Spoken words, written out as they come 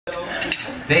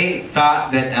They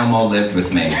thought that Elmo lived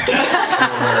with me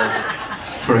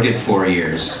for a good 4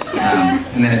 years.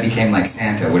 And then it became like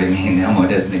Santa. What do you mean Elmo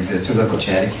doesn't exist? With Uncle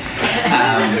Chatty.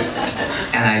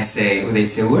 And they'd say,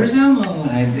 where's Elmo?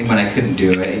 And when I couldn't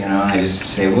do it, you know, I just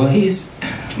say, well, he's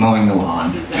mowing the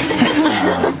lawn.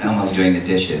 Elmo's doing the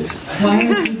dishes. Why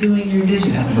is he doing your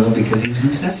dishes? Well, because he's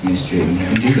from Sesame Street and he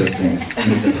can do those things. And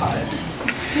he's a pothead.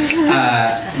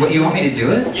 What, you want me to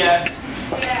do it? Yes.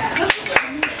 Oh,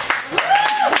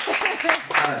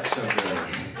 that's so good.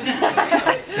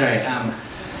 Sorry,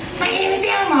 my name is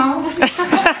Elmo.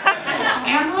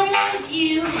 Elmo loves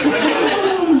you.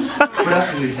 What else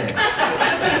does he say?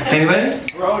 Anybody?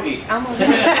 Brody. Elmo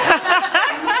think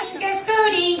that's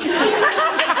Brody.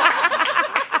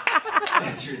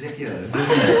 That's ridiculous,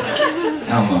 isn't it?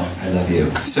 Elmo, I love you.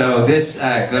 So this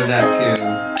goes out to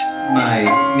my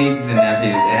nieces and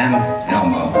nephews and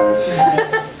Elmo.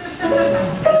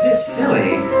 Because it's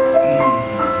silly.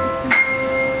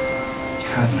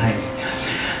 That was nice.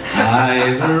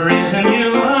 I've written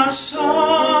you a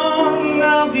song,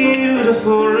 a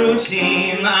beautiful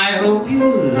routine. I hope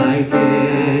you like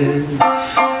it.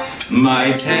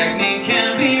 My technique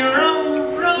can be wrong.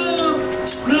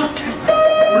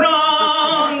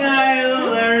 I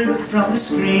learned it from the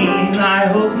screen. I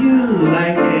hope you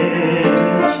like it.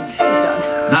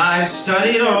 I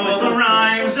studied all the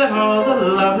rhymes that all the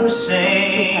lovers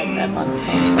sing,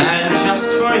 and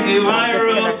just for you I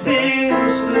wrote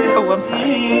this little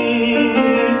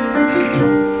thing.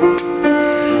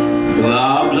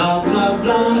 Blah blah blah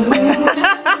blah blah blah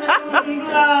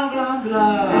blah blah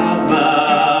blah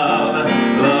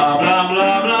blah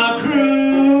blah blah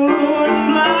croon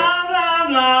blah blah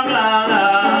blah blah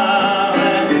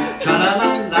blah tra la la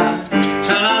la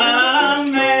tra la la la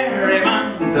merry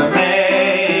month of May.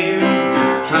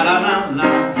 Tra-la-la-la,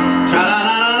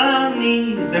 tra-la-la-la,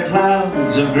 'neath the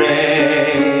clouds of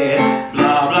gray.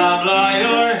 Blah, blah, blah,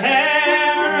 your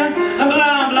hair,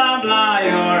 blah, blah, blah,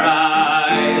 your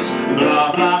eyes.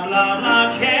 Blah, blah, blah, blah,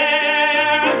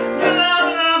 care, blah,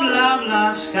 blah, blah,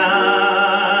 blah,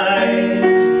 skies.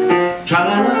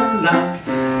 Tra-la-la-la,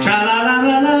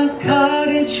 tra-la-la-la-la,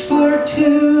 cottage for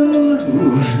two.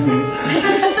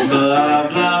 Blah,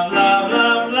 blah, blah.